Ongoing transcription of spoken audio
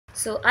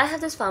So I have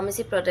this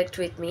pharmacy product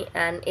with me,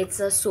 and it's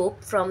a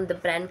soap from the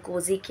brand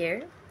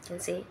Kozicare. You can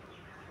see,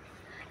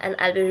 and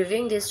I'll be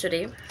reviewing this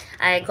today.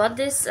 I got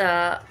this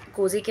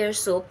Kozicare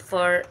soap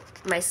for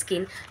my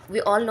skin.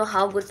 We all know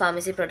how good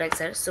pharmacy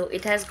products are, so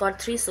it has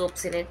got three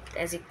soaps in it,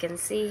 as you can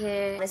see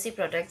here.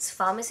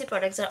 Pharmacy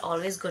products are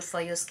always good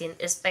for your skin,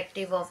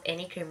 irrespective of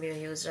any cream you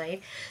use,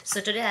 right?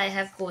 So today I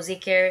have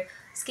Kozicare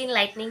skin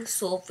lightening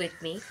soap with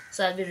me,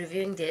 so I'll be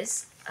reviewing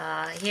this.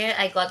 Here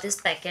I got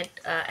this packet,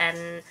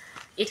 and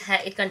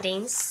it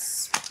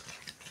contains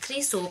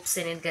three soaps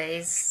in it,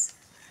 guys.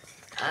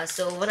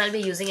 So what I'll be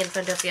using in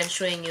front of you and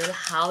showing you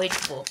how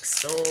it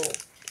works. So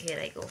here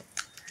I go.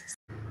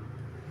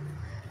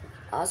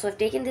 So I've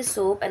taken this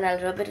soap and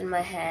I'll rub it in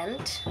my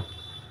hand.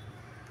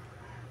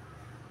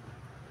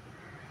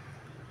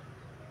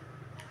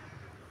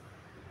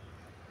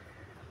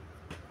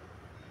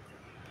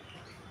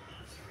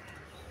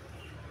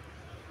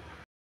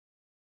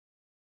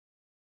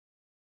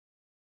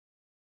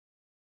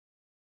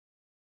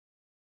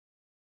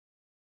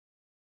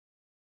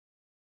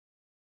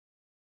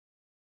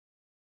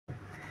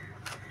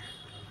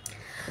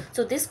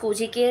 So this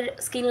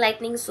Kozicare skin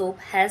lightening soap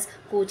has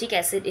kojic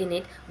acid in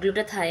it,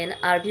 glutathione,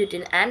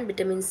 arbutin and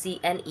vitamin C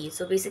and E.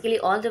 So basically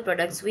all the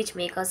products which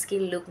make our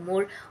skin look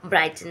more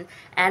brightened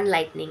and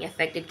lightening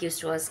effect it gives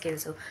to our skin.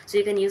 So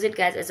you can use it,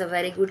 guys. It's a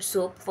very good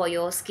soap for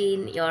your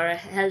skin. Your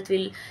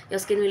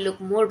skin will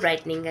look more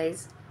brightening,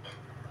 guys.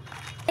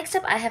 Next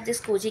up, I have this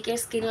Kozicare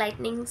skin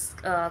lightening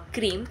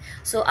cream.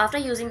 So after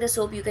using the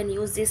soap, you can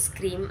use this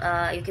cream.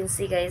 You can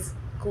see, guys,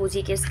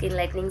 Kozicare skin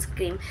lightening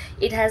cream.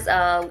 It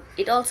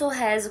also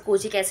has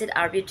kojic acid,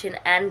 arbutin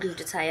and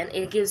glutathione.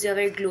 It gives you a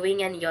very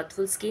glowing and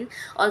youthful skin.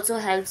 Also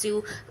helps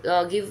you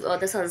give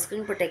the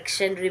sunscreen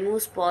protection,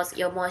 removes pores,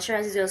 your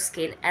moisturizes your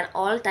skin, and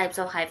all types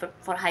of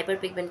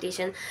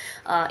hyperpigmentation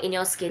in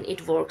your skin.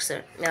 It works.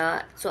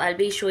 So I'll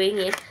be showing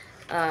it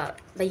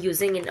by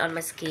using it on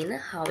my skin,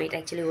 how it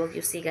actually works.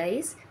 You see,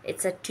 guys,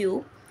 it's a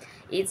tube.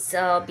 It's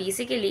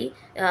basically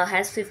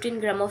has 15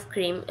 gram of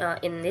cream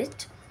in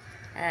it,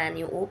 and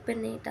you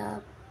open it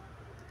up.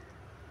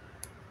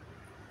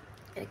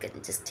 You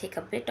can just take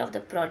a bit of the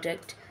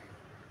product.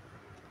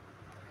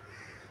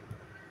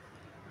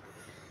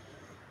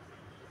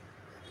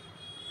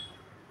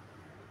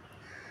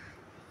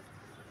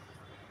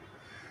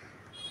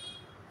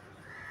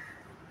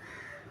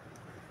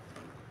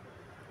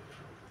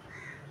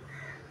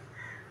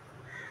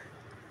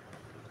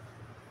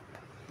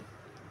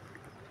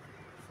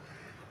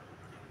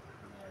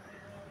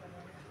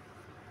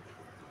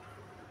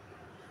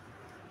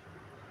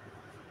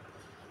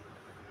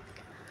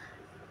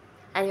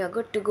 And you're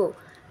good to go.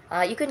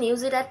 You can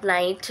use it at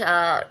night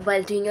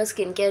while doing your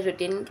skincare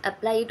routine.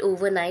 Apply it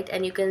overnight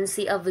and you can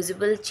see a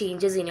visible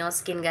changes in your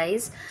skin,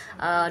 guys.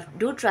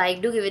 Do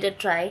give it a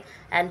try,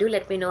 and do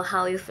let me know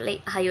how you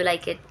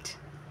like it.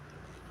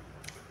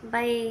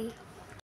 Bye.